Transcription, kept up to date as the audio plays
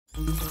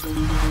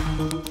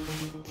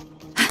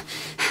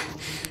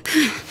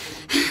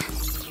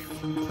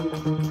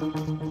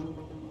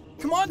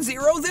Come on,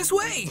 Zero, this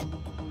way!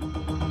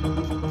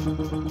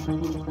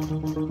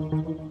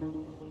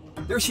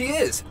 There she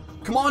is!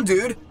 Come on,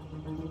 dude!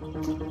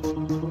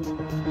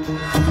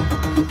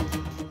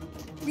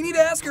 We need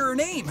to ask her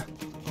name!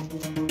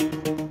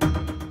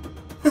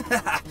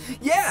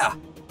 Yeah!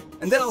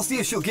 And then I'll see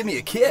if she'll give me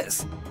a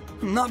kiss.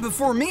 Not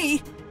before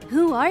me!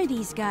 Who are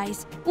these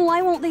guys?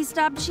 Why won't they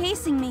stop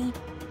chasing me?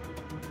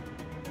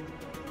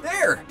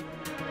 There!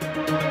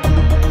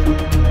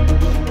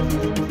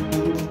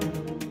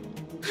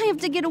 I have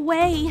to get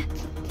away.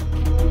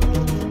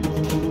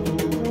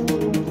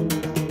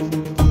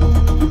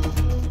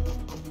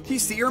 Do you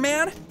see her,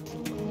 man?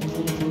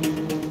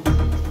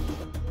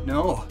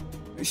 No,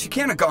 she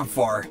can't have gone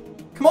far.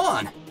 Come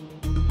on!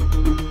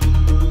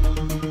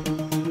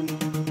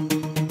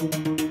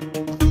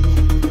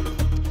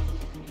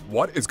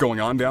 What is going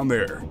on down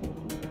there?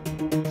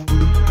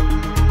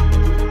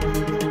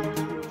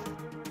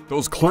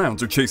 Those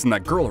clowns are chasing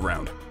that girl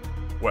around.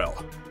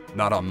 Well,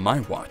 not on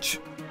my watch.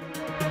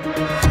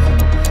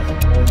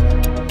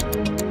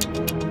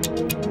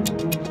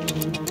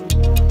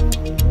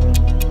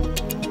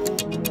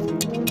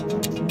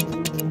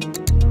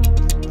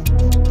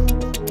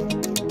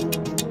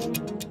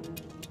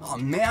 Oh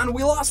man,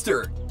 we lost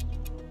her!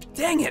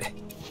 Dang it!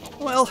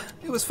 Well,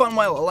 it was fun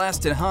while it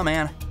lasted, huh,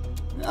 man?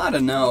 I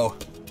don't know.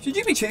 Should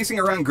you be chasing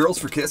around girls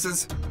for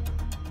kisses?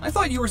 I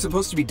thought you were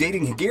supposed to be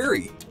dating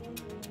Higiri.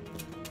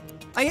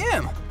 I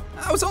am.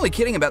 I was only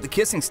kidding about the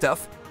kissing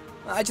stuff.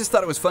 I just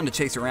thought it was fun to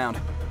chase around.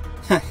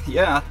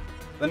 Yeah,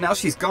 but now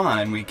she's gone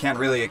and we can't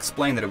really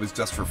explain that it was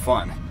just for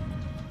fun.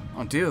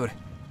 Oh, dude,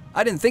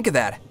 I didn't think of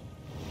that.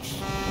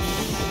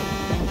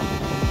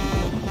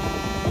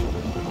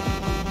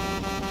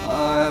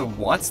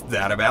 What's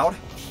that about?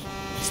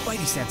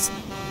 Spidey sense.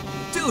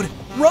 Dude,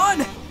 run!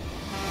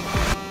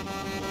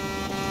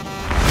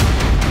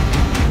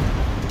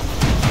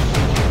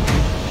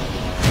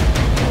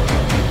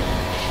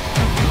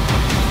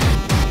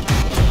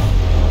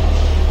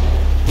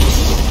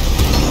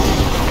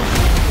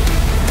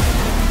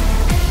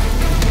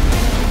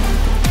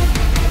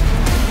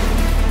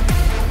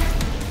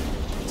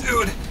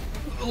 Dude,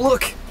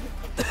 look.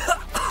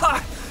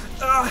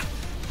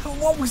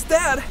 What was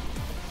that?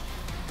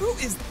 Who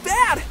is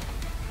that?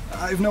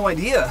 I have no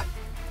idea.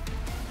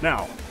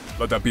 Now,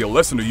 let that be a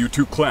lesson to you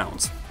two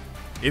clowns.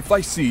 If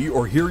I see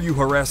or hear you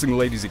harassing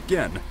ladies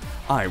again,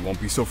 I won't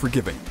be so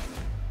forgiving.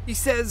 He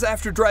says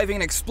after driving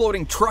an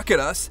exploding truck at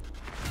us.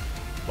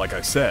 Like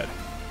I said,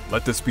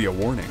 let this be a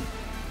warning.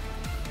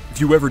 If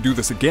you ever do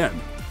this again,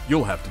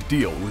 you'll have to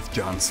deal with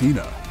John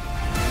Cena.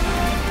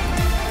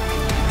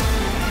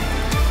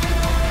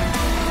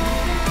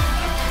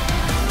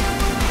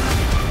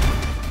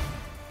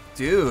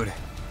 Dude,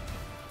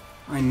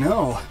 I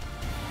know.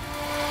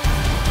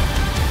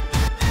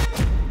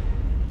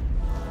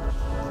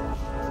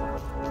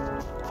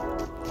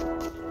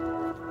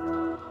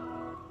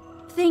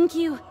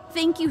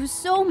 Thank you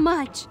so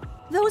much.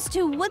 Those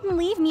two wouldn't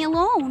leave me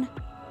alone.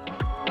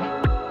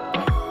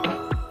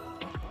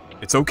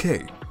 It's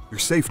okay. You're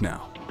safe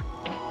now.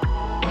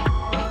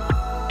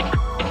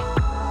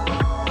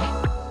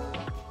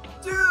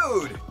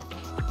 Dude!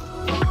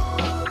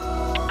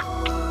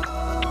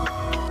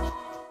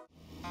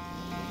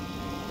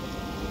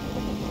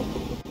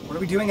 What are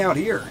we doing out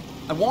here?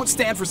 I won't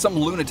stand for some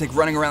lunatic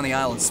running around the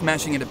island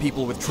smashing into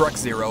people with truck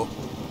Zero.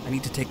 I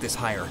need to take this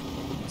higher.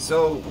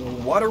 So,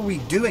 what are we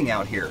doing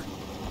out here?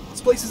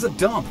 This place is a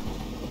dump.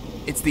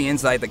 It's the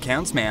inside that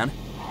counts, man.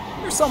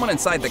 There's someone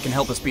inside that can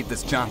help us beat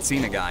this John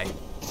Cena guy.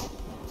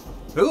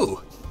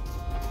 Who?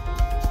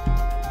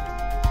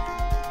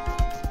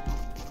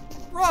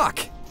 Rock!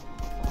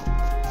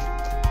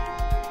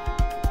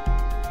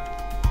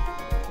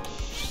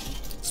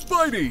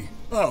 Spidey!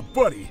 Oh,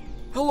 buddy,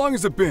 how long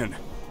has it been?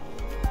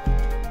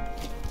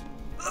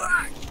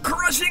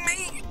 Crushing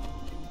me!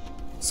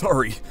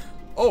 Sorry.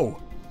 Oh,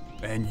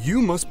 and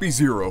you must be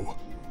Zero.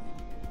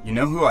 You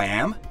know who I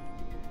am?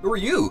 Who are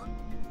you?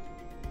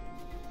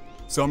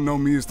 Some know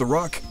me as The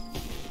Rock,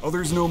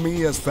 others know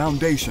me as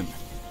Foundation.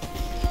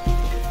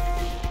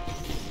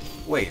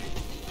 Wait,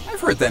 I've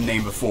heard that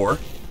name before.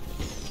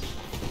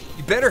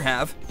 You better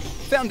have.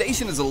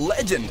 Foundation is a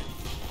legend.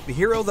 The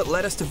hero that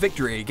led us to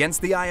victory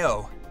against the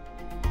I.O.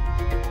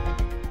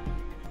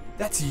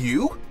 That's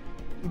you?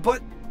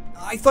 But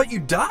I thought you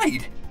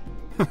died.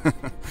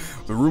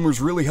 The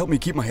rumors really helped me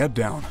keep my head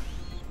down.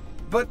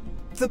 But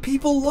the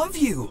people love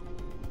you.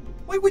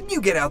 Why wouldn't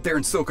you get out there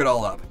and soak it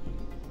all up?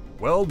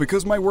 Well,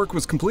 because my work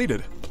was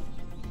completed.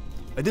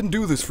 I didn't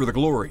do this for the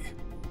glory.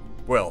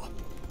 Well,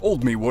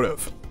 old me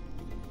would've.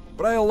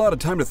 But I had a lot of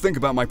time to think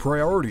about my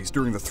priorities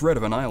during the threat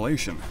of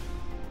annihilation.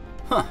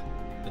 Huh,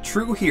 a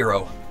true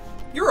hero.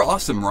 You're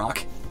awesome,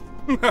 Rock.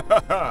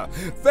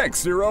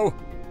 Thanks, Zero.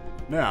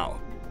 Now,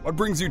 what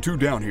brings you two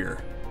down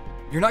here?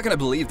 You're not gonna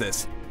believe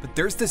this, but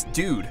there's this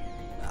dude.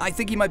 I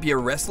think he might be a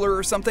wrestler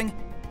or something.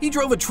 He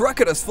drove a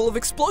truck at us full of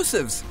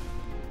explosives.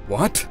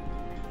 What?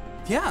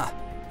 Yeah,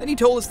 Then he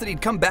told us that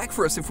he'd come back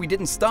for us if we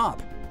didn't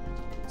stop.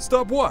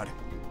 Stop what?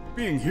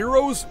 Being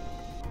heroes?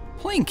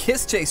 Playing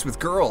kiss chase with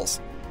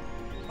girls.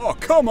 Oh,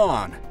 come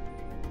on!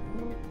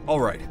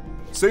 Alright,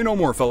 say no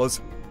more, fellas.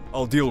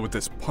 I'll deal with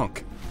this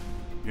punk.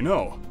 You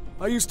know,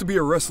 I used to be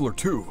a wrestler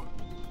too.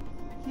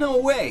 No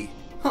way!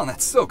 Oh,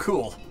 that's so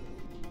cool.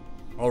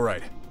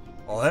 Alright,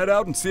 I'll head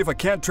out and see if I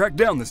can't track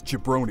down this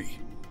jabroni.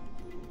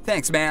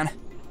 Thanks, man.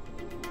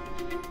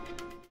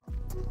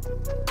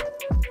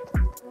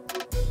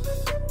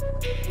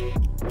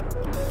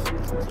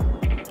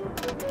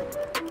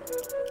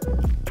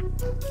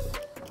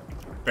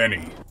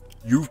 Benny,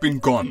 you've been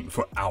gone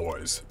for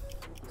hours.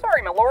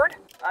 Sorry, my lord.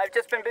 I've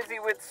just been busy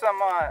with some,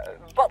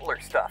 butler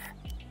stuff.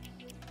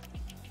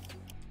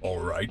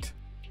 Alright.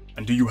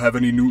 And do you have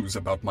any news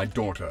about my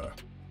daughter?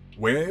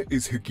 Where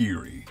is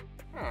Higiri?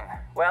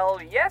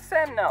 Well, yes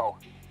and no.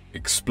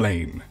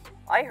 Explain.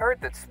 I heard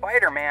that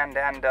Spider-Man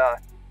and,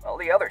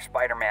 the other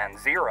Spider-Man,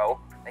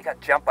 Zero, they got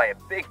jumped by a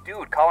big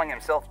dude calling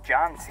himself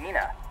John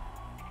Cena.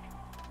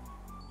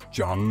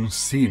 John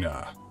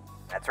Cena.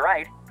 That's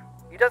right.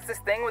 He does this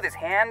thing with his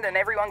hand and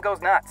everyone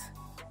goes nuts.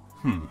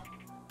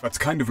 That's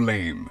kind of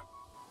lame.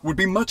 Would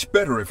be much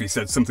better if he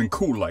said something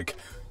cool like,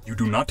 "You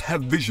do not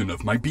have vision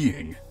of my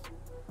being."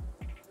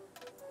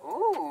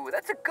 Ooh,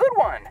 that's a good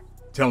one.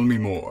 Tell me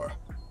more.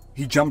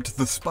 He jumped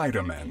the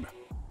Spider-Man.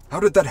 How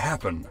did that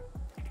happen?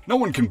 No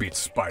one can beat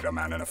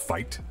Spider-Man in a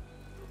fight.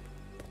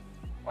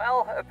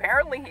 Well,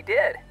 apparently he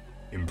did.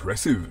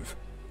 Impressive.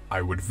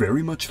 I would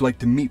very much like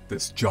to meet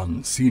this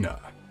John Cena.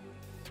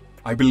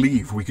 I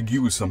believe we could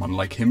use someone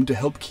like him to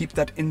help keep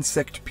that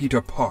insect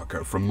Peter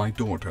Parker from my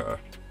daughter.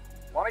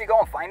 Want me to go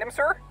and find him,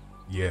 sir?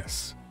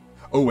 Yes.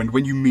 Oh, and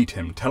when you meet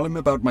him, tell him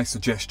about my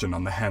suggestion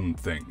on the hand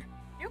thing.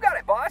 You got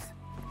it, boss.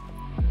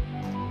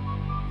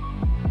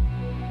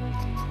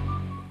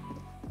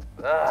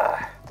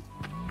 Ugh.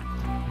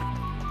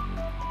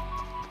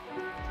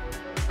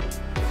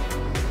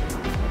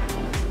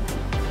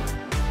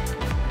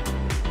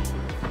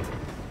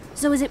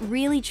 So is it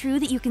really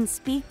true that you can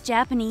speak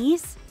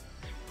Japanese?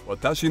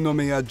 Watashi no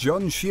me wa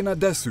John Cena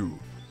desu.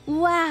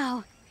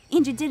 Wow!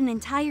 And you did an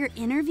entire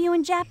interview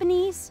in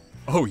Japanese?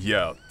 Oh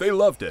yeah, they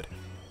loved it.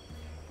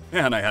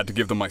 And I had to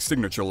give them my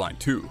signature line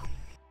too.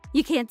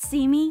 You can't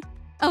see me?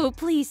 Oh,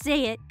 please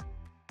say it.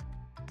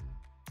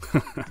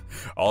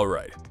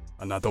 Alright.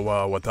 Anata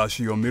wa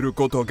watashi o miru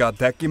koto ga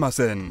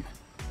dekimasen.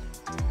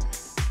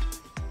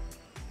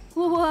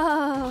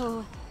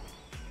 Whoa!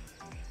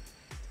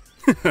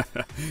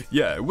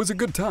 Yeah, it was a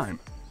good time.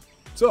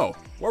 So,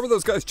 what were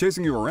those guys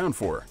chasing you around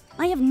for?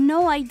 I have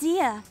no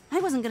idea. I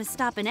wasn't gonna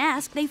stop and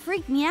ask. They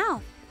freaked me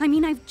out. I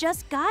mean, I've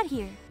just got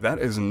here. That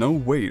is no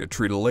way to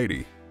treat a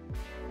lady.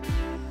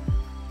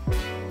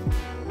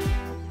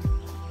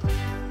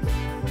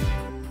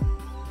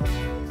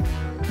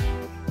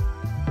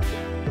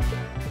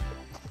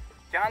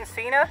 John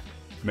Cena?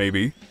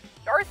 Maybe.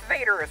 Darth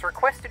Vader has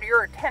requested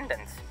your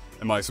attendance.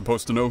 Am I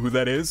supposed to know who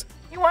that is?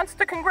 He wants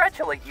to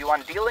congratulate you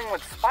on dealing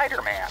with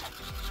Spider-Man.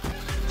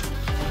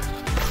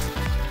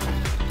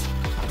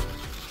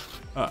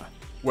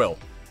 Well,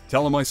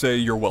 tell him I say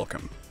you're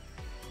welcome.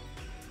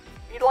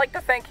 He'd like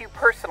to thank you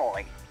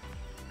personally.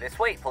 This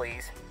way,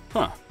 please.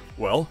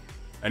 Well,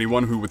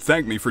 anyone who would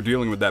thank me for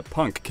dealing with that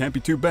punk can't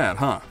be too bad,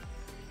 huh?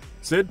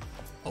 Sid,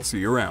 I'll see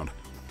you around.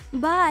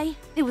 Bye.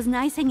 It was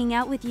nice hanging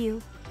out with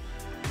you.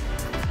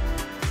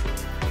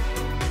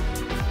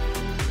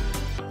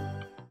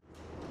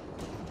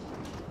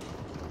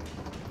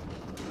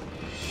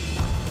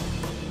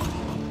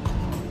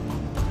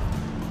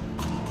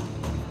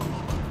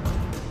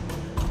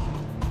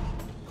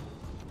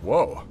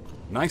 Whoa,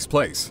 nice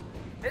place.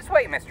 This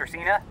way, Mr.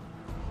 Cena.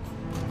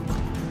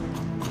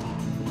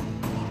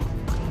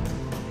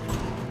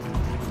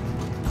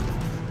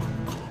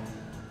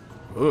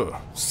 Ugh,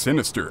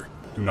 sinister.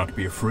 Do not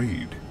be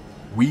afraid.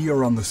 We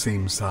are on the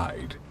same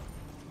side.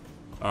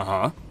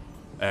 Uh-huh.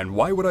 And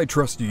why would I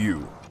trust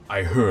you?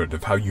 I heard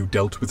of how you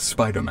dealt with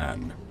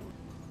Spider-Man.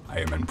 I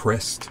am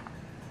impressed.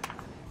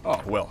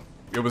 Oh, well,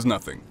 it was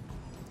nothing.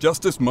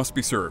 Justice must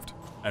be served,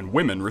 and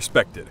women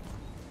respected.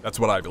 That's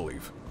what I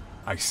believe.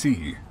 I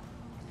see.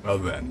 Well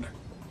then,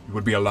 you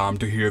would be alarmed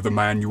to hear the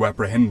man you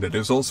apprehended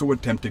is also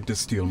attempting to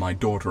steal my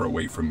daughter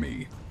away from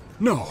me.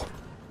 No,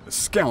 a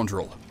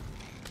scoundrel.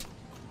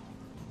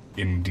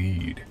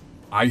 Indeed.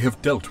 I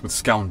have dealt with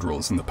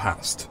scoundrels in the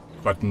past,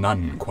 but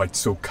none quite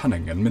so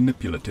cunning and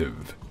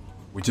manipulative.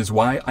 Which is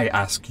why I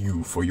ask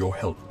you for your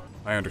help.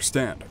 I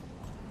understand.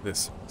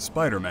 This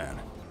Spider-Man,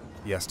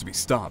 he has to be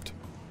stopped.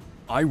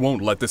 I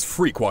won't let this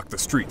freak walk the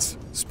streets,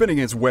 spinning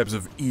his webs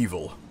of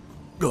evil.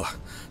 Ugh,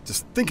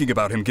 just thinking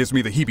about him gives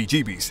me the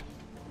heebie-jeebies.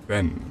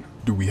 Then,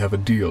 do we have a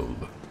deal?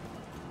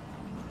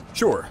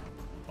 Sure.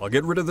 I'll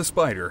get rid of the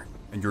spider,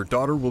 and your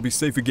daughter will be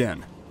safe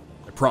again.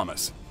 I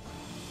promise.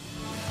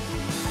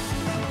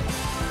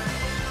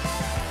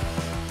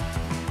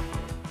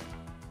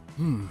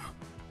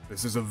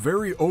 This is a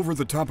very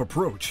over-the-top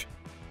approach.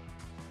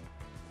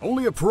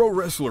 Only a pro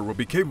wrestler would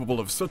be capable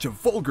of such a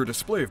vulgar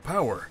display of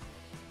power.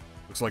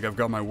 Looks like I've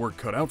got my work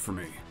cut out for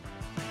me.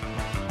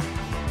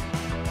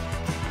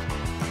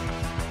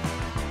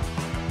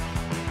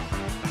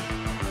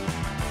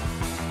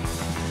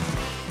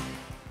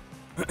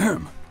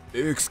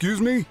 Excuse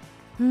me?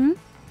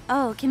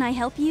 Oh, can I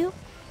help you?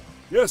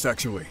 Yes,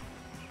 actually.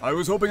 I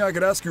was hoping I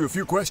could ask you a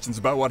few questions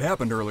about what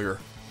happened earlier.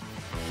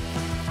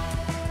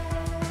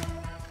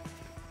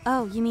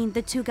 Oh, you mean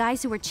the two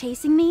guys who were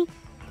chasing me?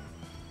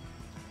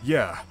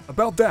 Yeah,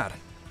 about that.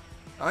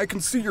 I can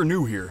see you're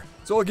new here,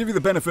 so I'll give you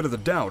the benefit of the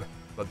doubt,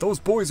 but those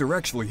boys are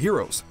actually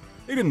heroes.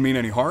 They didn't mean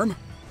any harm.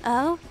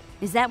 Oh?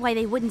 Is that why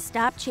they wouldn't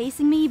stop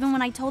chasing me even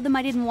when I told them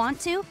I didn't want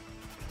to?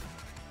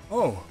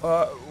 Oh,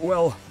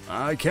 well,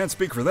 I can't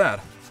speak for that.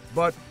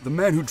 But the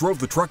man who drove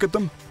the truck at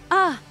them?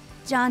 Ah,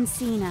 John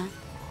Cena.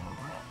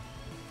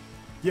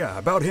 Yeah,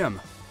 about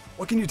him.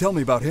 What can you tell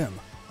me about him?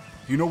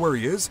 Do you know where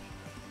he is?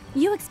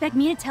 You expect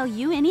me to tell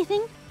you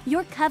anything?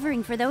 You're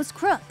covering for those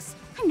crooks.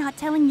 I'm not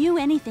telling you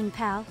anything,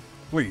 pal.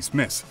 Please,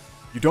 miss.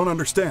 You don't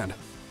understand.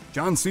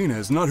 John Cena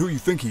is not who you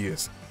think he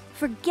is.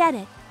 Forget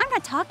it. I'm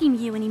not talking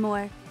to you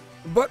anymore.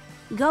 But...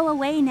 Go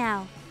away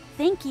now.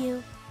 Thank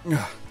you.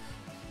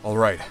 All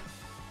right.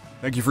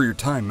 Thank you for your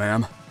time,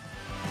 ma'am.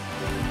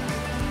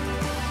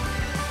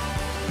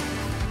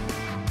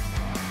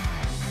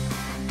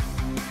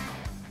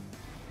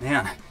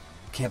 Man,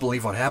 can't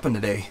believe what happened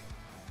today.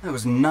 I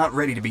was not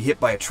ready to be hit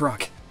by a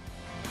truck.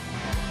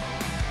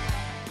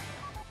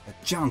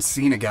 That John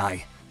Cena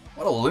guy.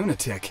 What a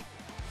lunatic.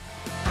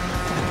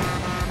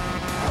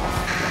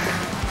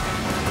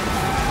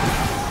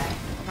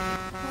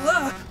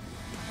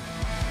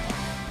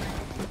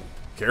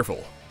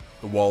 Careful.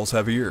 The walls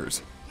have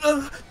ears.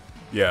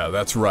 Yeah,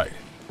 that's right.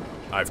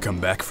 I've come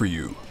back for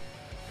you.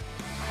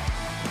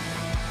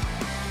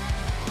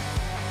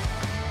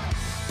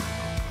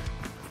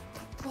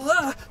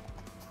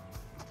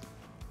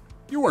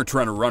 You weren't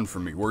trying to run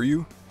from me, were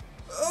you?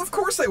 Of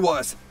course I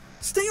was.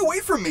 Stay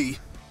away from me.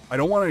 I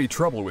don't want any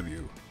trouble with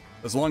you.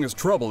 As long as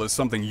trouble is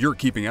something you're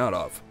keeping out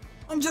of.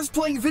 I'm just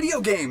playing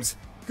video games.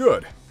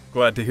 Good.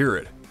 Glad to hear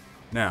it.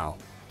 Now,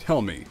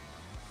 tell me,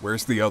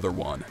 where's the other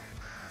one?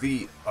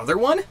 The other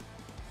one?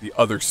 The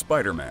other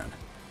Spider-Man.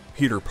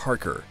 Peter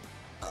Parker.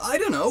 I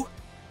don't know.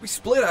 We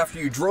split after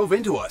you drove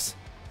into us.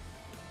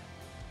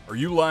 Are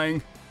you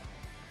lying?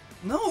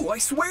 No, I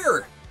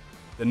swear.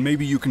 Then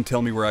maybe you can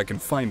tell me where I can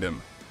find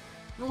him.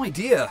 No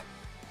idea.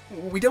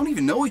 We don't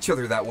even know each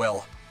other that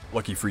well.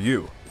 Lucky for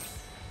you.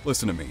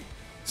 Listen to me.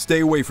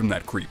 Stay away from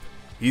that creep.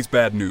 He's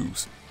bad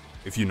news,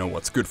 if you know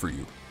what's good for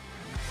you.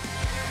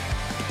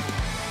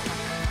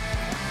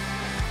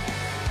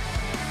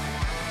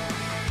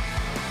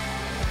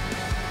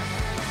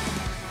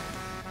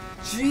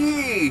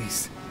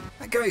 Jeez!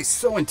 That guy is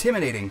so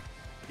intimidating,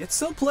 yet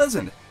so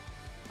pleasant.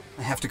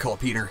 I have to call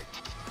Peter.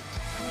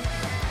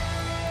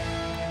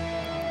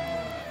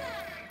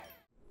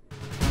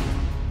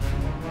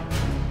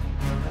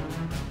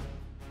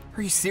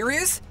 Are you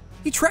serious?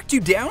 He tracked you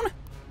down?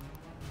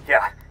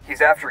 Yeah,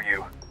 he's after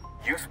you.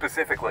 You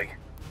specifically.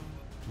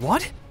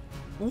 What?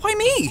 Why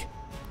me?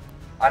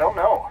 I don't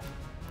know.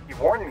 He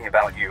warned me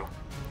about you.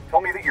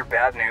 Told me that you're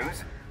bad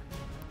news.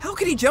 How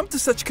could he jump to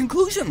such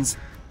conclusions?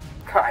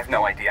 I have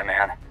no idea,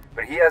 man.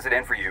 But he has it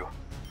in for you.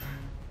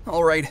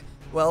 Alright,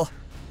 well,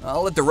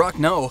 I'll let The Rock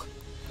know.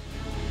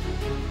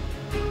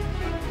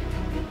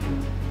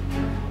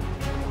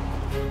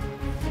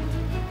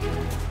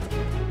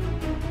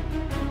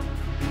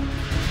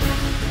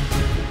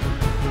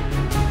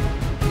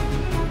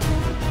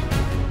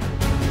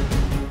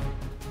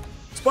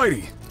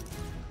 Spidey!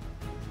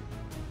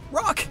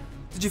 Rock!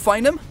 Did you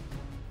find him?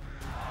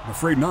 I'm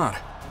afraid not.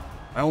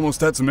 I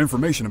almost had some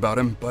information about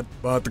him, but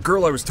the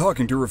girl I was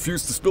talking to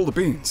refused to spill the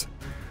beans.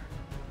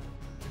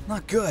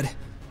 Not good.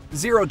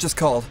 Zero just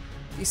called.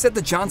 He said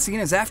that John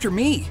Cena is after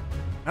me.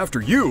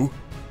 After you?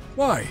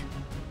 Why?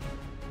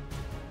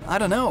 I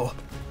don't know.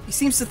 He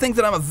seems to think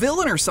that I'm a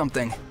villain or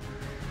something.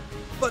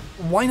 But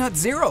why not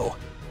Zero?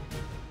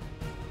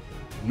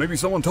 Maybe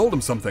someone told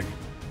him something.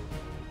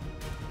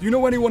 Do you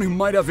know anyone who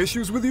might have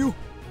issues with you?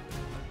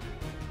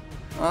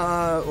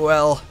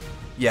 Well,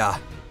 yeah,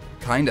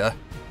 kinda.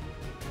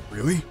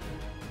 Really?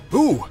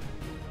 Who?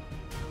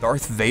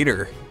 Darth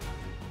Vader.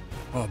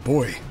 Oh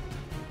boy.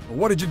 Well,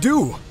 what did you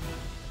do?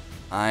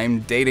 I'm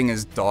dating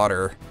his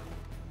daughter.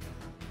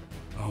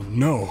 Oh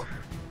no.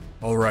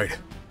 All right.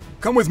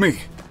 Come with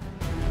me.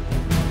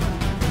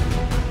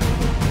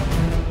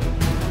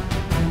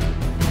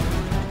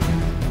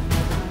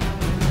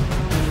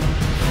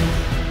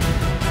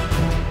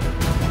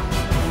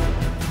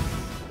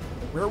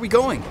 Where are we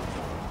going?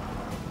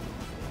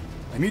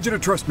 I need you to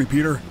trust me,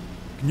 Peter.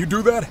 Can you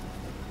do that?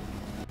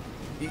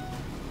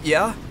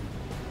 Yeah?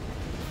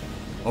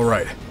 All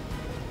right.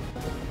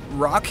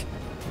 Rock?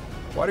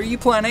 What are you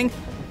planning?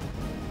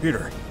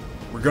 Peter,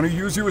 we're gonna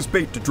use you as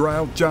bait to draw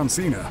out John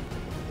Cena.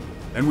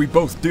 And we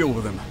both deal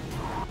with him.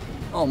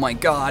 Oh my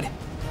god.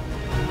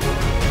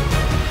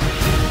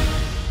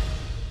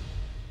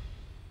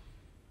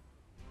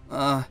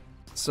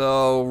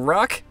 So,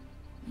 Rock?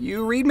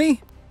 You read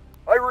me?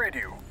 I read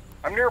you.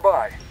 I'm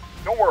nearby.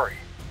 Don't worry.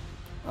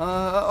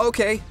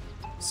 Okay.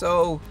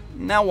 So,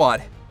 now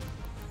what?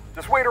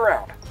 Just wait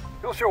around.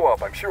 He'll show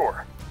up, I'm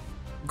sure.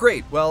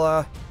 Great,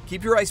 well,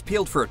 keep your eyes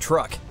peeled for a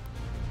truck.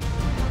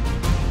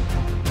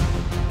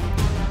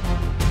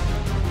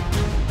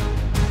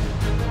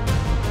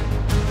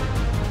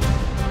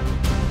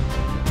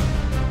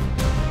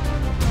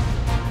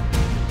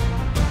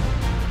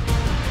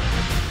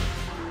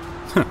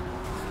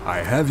 I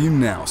have you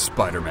now,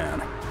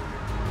 Spider-Man.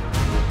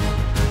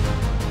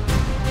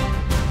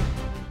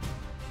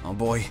 Oh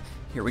boy,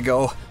 here we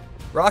go.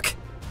 Rock,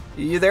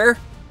 you there?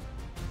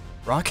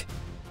 Rock?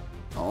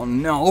 Oh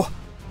no.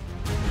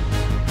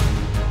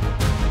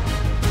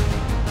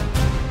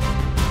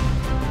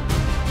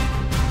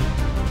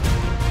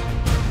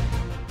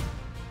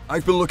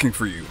 I've been looking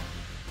for you.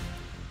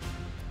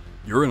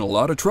 You're in a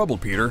lot of trouble,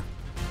 Peter.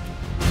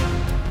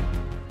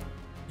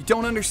 You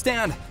don't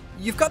understand.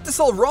 You've got this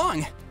all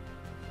wrong.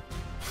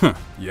 Huh,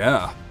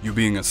 yeah, you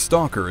being a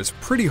stalker is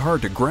pretty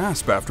hard to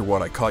grasp after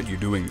what I caught you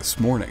doing this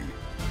morning.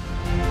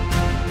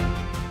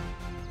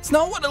 It's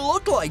not what it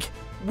looked like.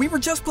 We were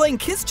just playing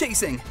kiss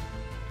chasing.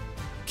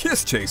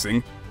 Kiss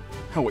chasing?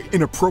 How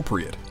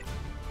inappropriate.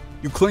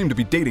 You claim to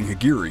be dating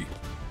Higiri,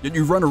 yet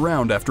you run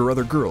around after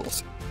other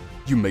girls.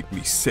 You make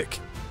me sick.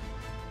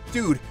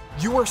 Dude,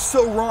 you are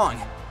so wrong.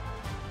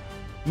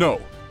 No,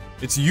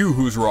 it's you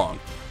who's wrong.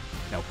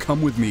 Now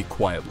come with me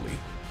quietly.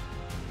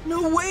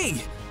 No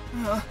way.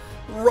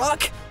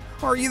 Rock,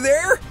 are you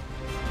there?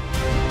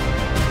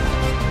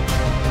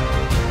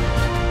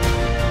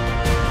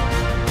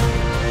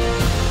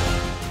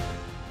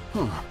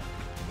 Huh.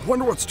 I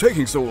wonder what's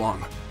taking so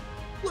long.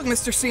 Look,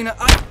 Mr. Cena,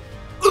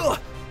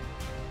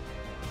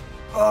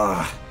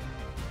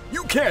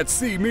 You can't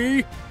see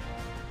me!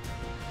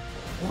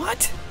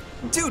 What?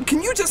 Dude,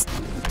 can you just...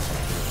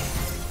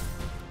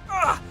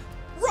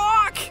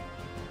 Rock!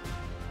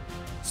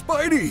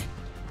 Spidey!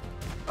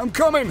 I'm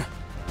coming!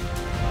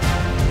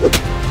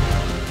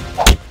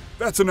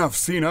 That's enough,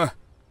 Cena.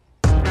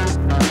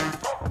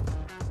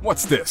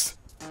 What's this?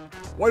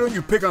 Why don't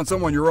you pick on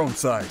someone your own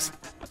size?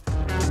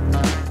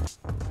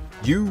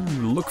 You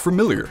look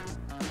familiar.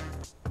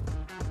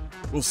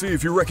 We'll see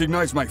if you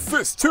recognize my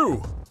fist,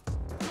 too!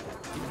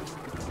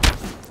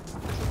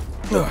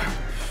 Ugh,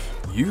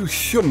 you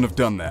shouldn't have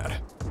done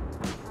that.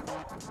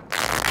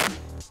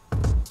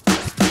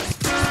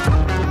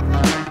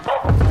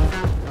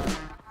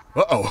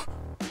 Uh-oh.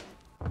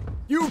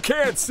 You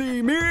can't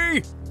see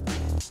me!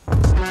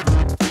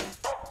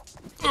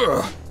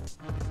 Ugh.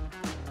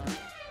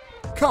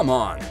 Come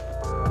on.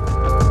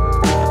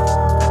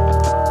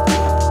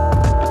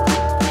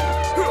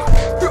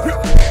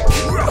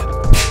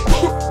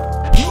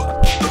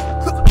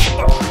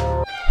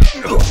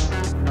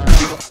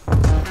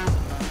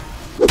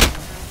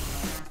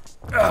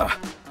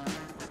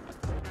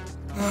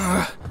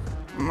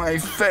 My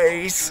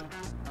face.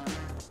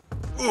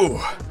 Ooh,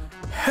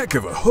 heck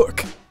of a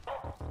hook.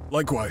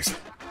 Likewise.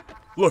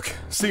 Look,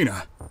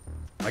 Cena,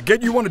 I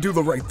get you want to do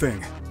the right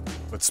thing,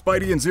 but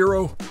Spidey and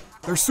Zero,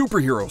 they're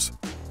superheroes.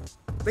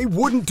 They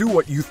wouldn't do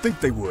what you think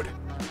they would.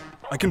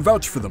 I can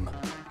vouch for them.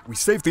 We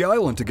saved the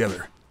island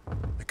together.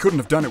 I couldn't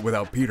have done it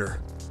without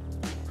Peter.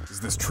 Is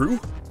this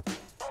true?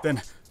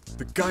 Then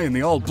the guy in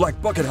the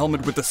all-black bucket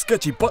helmet with the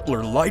sketchy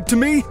butler lied to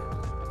me?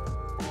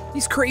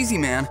 He's crazy,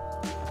 man.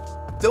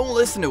 Don't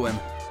listen to him.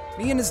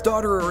 Me and his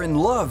daughter are in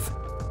love.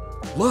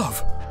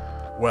 Love?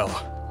 Well,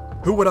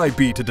 who would I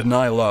be to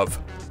deny love?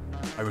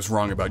 I was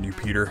wrong about you,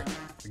 Peter.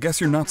 I guess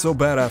you're not so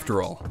bad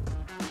after all.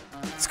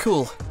 It's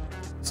cool.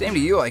 Same to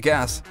you, I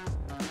guess.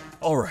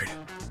 All right.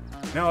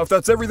 Now, if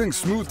that's everything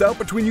smoothed out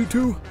between you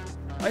two,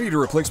 I need to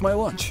replace my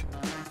lunch.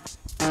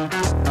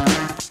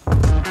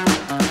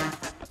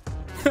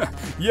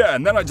 Yeah,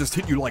 and then I just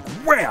hit you like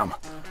wham!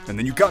 And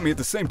then you got me at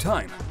the same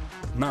time.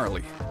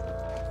 Gnarly.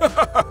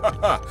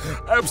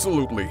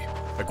 Absolutely.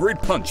 A great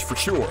punch for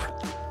sure.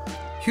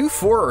 You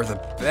four are the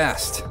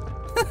best.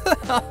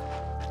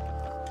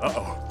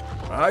 Uh-oh.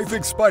 I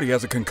think Spidey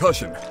has a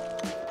concussion.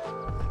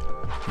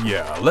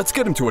 Yeah, let's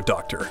get him to a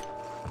doctor.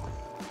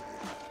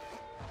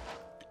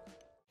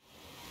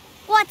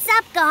 What's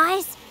up,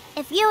 guys?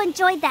 If you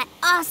enjoyed that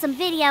awesome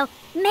video,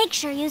 make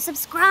sure you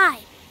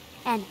subscribe.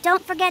 And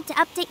don't forget to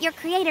update your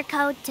creator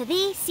code to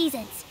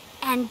TheSeasons.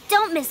 And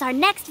don't miss our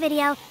next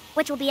video,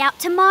 which will be out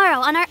tomorrow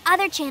on our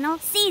other channel,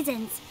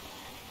 Seasons.